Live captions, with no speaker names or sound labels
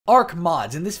ARK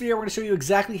Mods. In this video, we're going to show you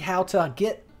exactly how to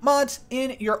get mods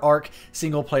in your ARK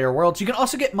single-player worlds. You can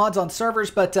also get mods on servers,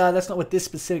 but that's not what this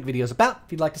specific video is about.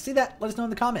 If you'd like to see that, let us know in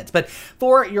the comments. But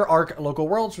for your ARK local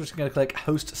worlds, we're just going to click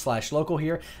host/local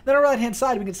here. Then on the right-hand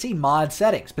side, we can see mod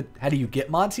settings. But how do you get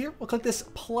mods here? We'll click this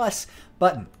plus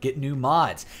button, get new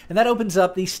mods. And that opens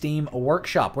up the Steam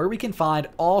Workshop, where we can find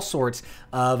all sorts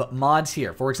of mods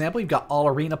here. For example, you've got All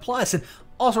Arena Plus and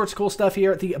all sorts of cool stuff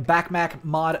here. The backpack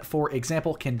mod, for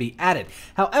example, can be added.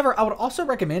 However, I would also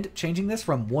recommend changing this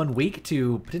from 1 week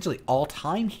to potentially all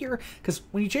time here, because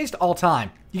when you change to all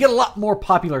time, you get a lot more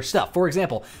popular stuff. For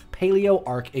example, Paleo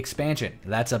ARK expansion.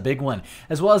 That's a big one.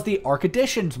 As well as the ARK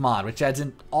Additions mod, which adds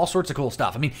in all sorts of cool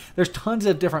stuff. I mean, there's tons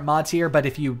of different mods here, but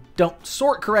if you don't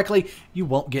sort correctly, you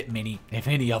won't get many, if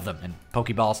any of them. And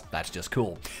Pokeballs, that's just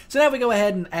cool. So now if we go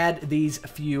ahead and add these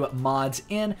few mods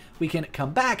in, we can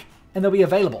come back and they'll be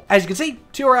available. As you can see,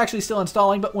 2 are actually still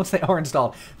installing, but once they are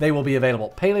installed, they will be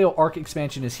available. Paleo ARK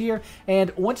expansion is here,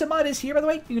 and once a mod is here, by the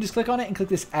way, you can just click on it and click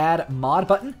this Add Mod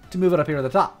button to move it up here to the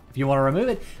top. If you want to remove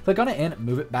it, click on it and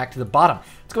move it back to the bottom.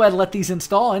 Let's go ahead and let these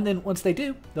install, and then once they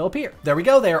do, they'll appear. There we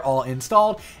go, they are all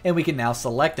installed, and we can now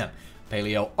select them.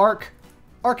 Paleo ARK,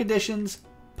 ARK Additions,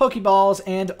 Pokeballs,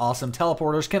 and awesome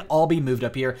teleporters can all be moved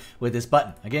up here with this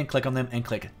button. Again, click on them and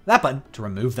click that button to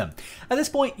remove them. At this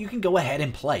point, you can go ahead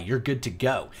and play. You're good to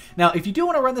go. Now, if you do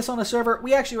want to run this on a server,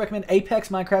 we actually recommend Apex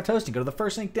Minecraft Hosting. Go to the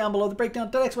first link down below, the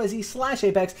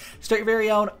breakdown.xyz/Apex. Start your very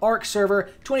own ARK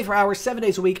server, 24 hours, 7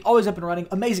 days a week, always up and running,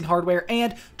 amazing hardware,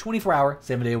 and 24-hour,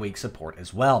 7-day-a-week support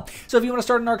as well. So if you want to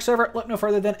start an ARK server, look no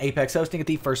further than Apex Hosting at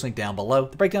the first link down below,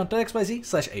 the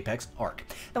breakdown.xyz/Apex ARK.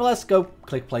 Now let's go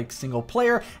click play single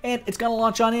player, and it's going to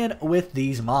launch on in with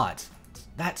these mods. It's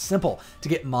that simple to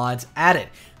get mods added.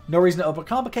 No reason to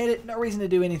overcomplicate it, no reason to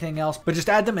do anything else, but just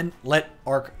add them and let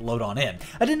ARK load on in.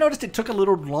 I did notice it took a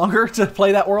little longer to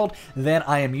play that world than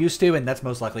I am used to, and that's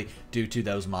most likely due to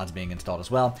those mods being installed as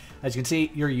well. As you can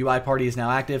see, your UI party is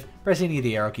now active. Press any of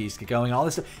the arrow keys to get going, all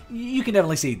this stuff. You can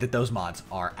definitely see that those mods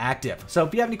are active. So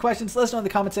if you have any questions, let us know in the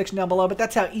comment section down below, but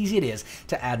that's how easy it is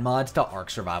to add mods to ARK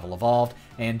Survival Evolved.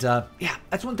 And yeah,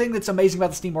 that's one thing that's amazing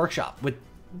about the Steam Workshop. With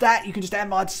that, you can just add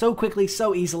mods so quickly,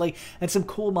 so easily, and some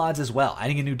cool mods as well,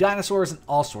 adding in new dinosaurs and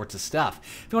all sorts of stuff.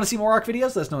 If you want to see more ARK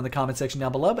videos, let us know in the comment section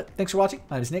down below, but thanks for watching.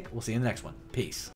 My name is Nick. We'll see you in the next one. Peace.